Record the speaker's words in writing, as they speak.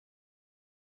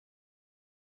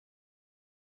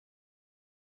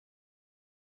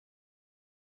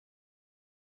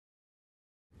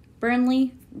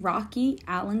Burnley Rocky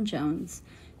Allen Jones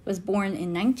was born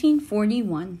in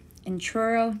 1941 in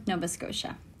Truro, Nova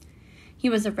Scotia.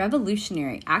 He was a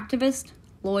revolutionary activist,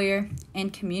 lawyer,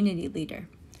 and community leader.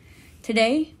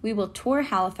 Today, we will tour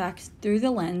Halifax through the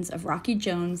lens of Rocky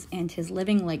Jones and his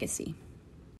living legacy.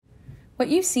 What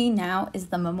you see now is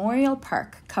the Memorial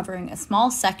Park covering a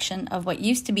small section of what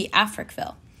used to be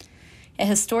Africville, a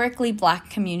historically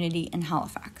Black community in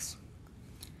Halifax.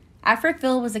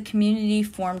 Africville was a community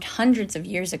formed hundreds of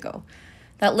years ago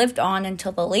that lived on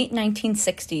until the late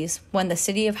 1960s when the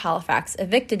city of Halifax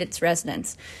evicted its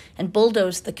residents and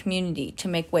bulldozed the community to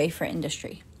make way for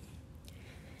industry.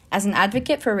 As an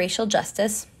advocate for racial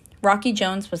justice, Rocky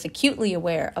Jones was acutely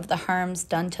aware of the harms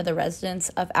done to the residents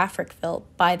of Africville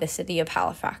by the city of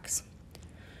Halifax.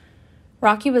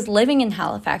 Rocky was living in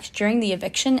Halifax during the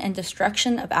eviction and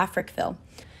destruction of Africville.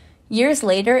 Years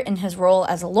later, in his role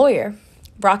as a lawyer,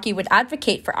 Rocky would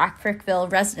advocate for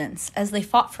Africville residents as they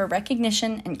fought for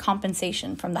recognition and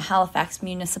compensation from the Halifax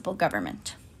municipal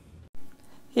government.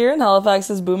 Here in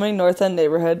Halifax's booming North End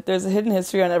neighborhood, there's a hidden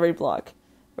history on every block.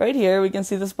 Right here, we can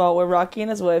see the spot where Rocky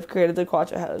and his wife created the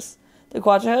Quacha House. The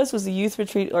Quacha House was a youth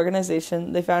retreat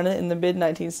organization they founded in the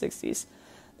mid-1960s.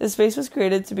 This space was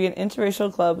created to be an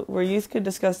interracial club where youth could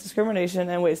discuss discrimination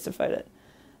and ways to fight it.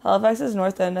 Halifax's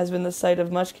North End has been the site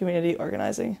of much community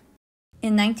organizing.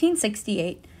 In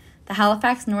 1968, the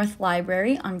Halifax North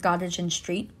Library on Scotian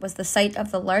Street was the site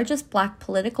of the largest Black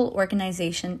political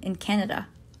organization in Canada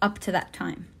up to that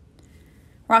time.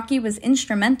 Rocky was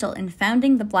instrumental in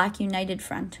founding the Black United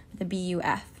Front, the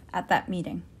BUF, at that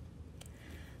meeting.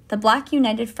 The Black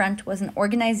United Front was an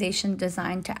organization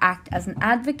designed to act as an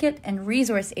advocate and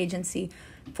resource agency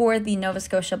for the Nova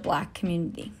Scotia Black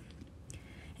community.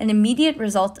 An immediate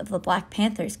result of the Black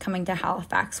Panthers coming to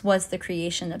Halifax was the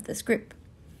creation of this group.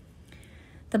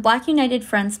 The Black United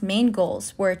Front's main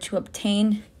goals were to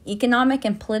obtain economic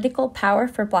and political power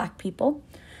for Black people,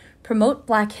 promote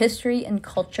Black history and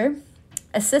culture,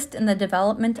 assist in the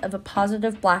development of a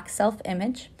positive Black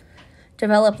self-image,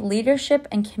 develop leadership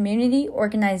and community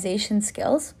organization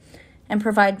skills, and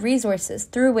provide resources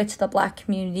through which the Black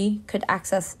community could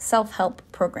access self-help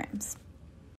programs.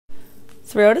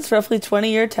 Throughout its roughly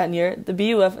 20-year tenure, the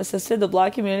BUF assisted the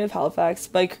Black community of Halifax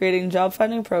by creating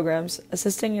job-finding programs,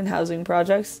 assisting in housing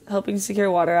projects, helping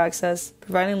secure water access,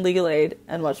 providing legal aid,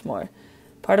 and much more.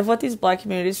 Part of what these Black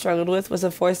communities struggled with was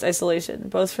a forced isolation,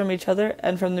 both from each other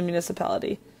and from the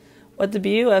municipality. What the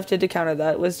BUF did to counter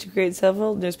that was to create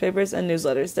several newspapers and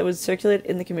newsletters that would circulate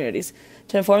in the communities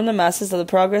to inform the masses of the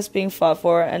progress being fought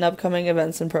for and upcoming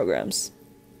events and programs.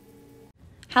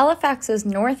 Halifax's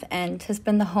North End has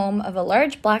been the home of a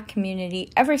large Black community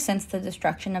ever since the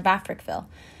destruction of Africville,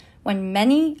 when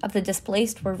many of the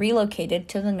displaced were relocated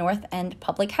to the North End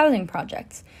public housing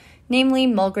projects, namely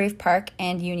Mulgrave Park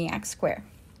and Uniacke Square.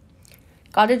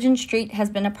 Scotian Street has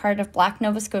been a part of Black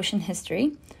Nova Scotian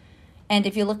history, and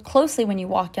if you look closely when you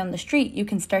walk down the street, you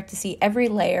can start to see every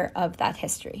layer of that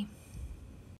history.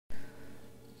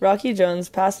 Rocky Jones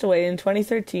passed away in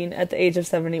 2013 at the age of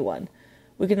 71.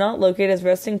 We could not locate his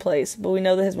resting place, but we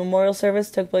know that his memorial service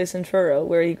took place in Truro,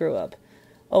 where he grew up.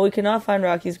 While we could not find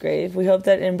Rocky's grave, we hope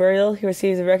that in burial he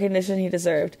receives the recognition he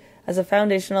deserved as a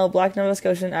foundational Black Nova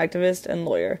Scotian activist and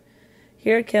lawyer.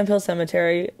 Here at Camp Hill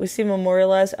Cemetery, we see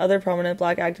memorialized other prominent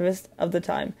Black activists of the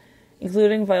time,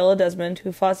 including Viola Desmond,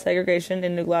 who fought segregation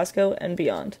in New Glasgow and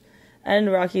beyond,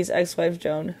 and Rocky's ex-wife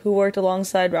Joan, who worked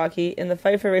alongside Rocky in the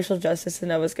fight for racial justice in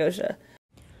Nova Scotia.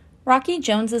 Rocky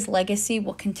Jones's legacy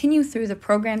will continue through the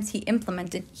programs he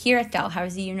implemented here at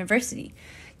Dalhousie University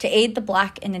to aid the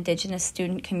Black and Indigenous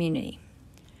student community.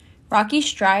 Rocky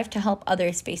strived to help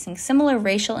others facing similar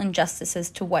racial injustices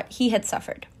to what he had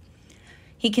suffered.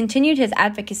 He continued his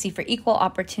advocacy for equal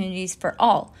opportunities for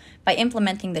all by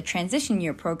implementing the transition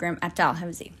year program at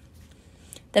Dalhousie.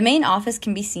 The main office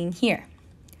can be seen here.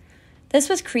 This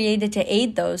was created to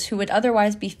aid those who would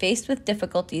otherwise be faced with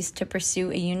difficulties to pursue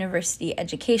a university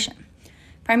education,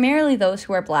 primarily those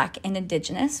who are Black and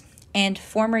Indigenous and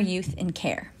former youth in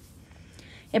care.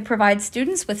 It provides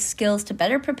students with skills to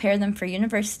better prepare them for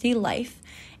university life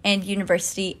and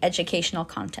university educational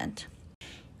content.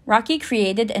 Rocky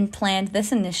created and planned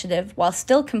this initiative while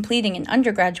still completing an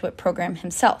undergraduate program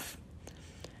himself.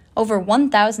 Over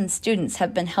 1,000 students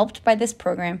have been helped by this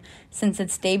program since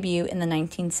its debut in the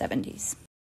 1970s.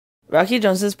 Rocky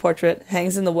Jones's portrait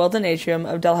hangs in the Weldon atrium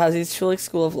of Dalhousie's Schulich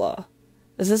School of Law.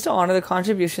 This is to honor the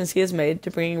contributions he has made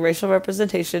to bringing racial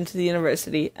representation to the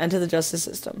university and to the justice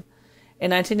system.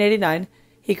 In 1989,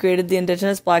 he created the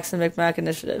Indigenous Blacks in Micmac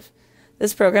Initiative.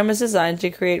 This program is designed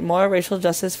to create more racial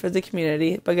justice for the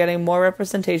community by getting more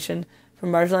representation for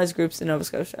marginalized groups in Nova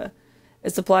Scotia.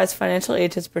 It supplies financial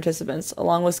aid to its participants,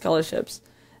 along with scholarships,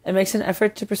 and makes an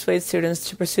effort to persuade students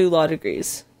to pursue law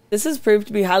degrees. This has proved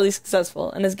to be highly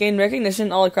successful and has gained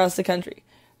recognition all across the country,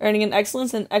 earning an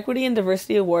Excellence in Equity and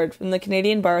Diversity Award from the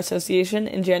Canadian Bar Association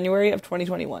in January of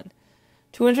 2021.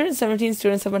 217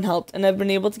 students have been helped and have been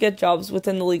able to get jobs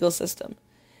within the legal system.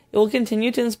 It will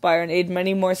continue to inspire and aid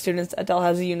many more students at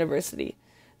Dalhousie University.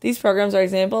 These programs are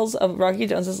examples of Rocky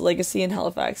Jones's legacy in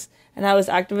Halifax and how his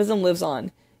activism lives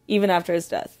on, even after his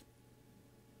death.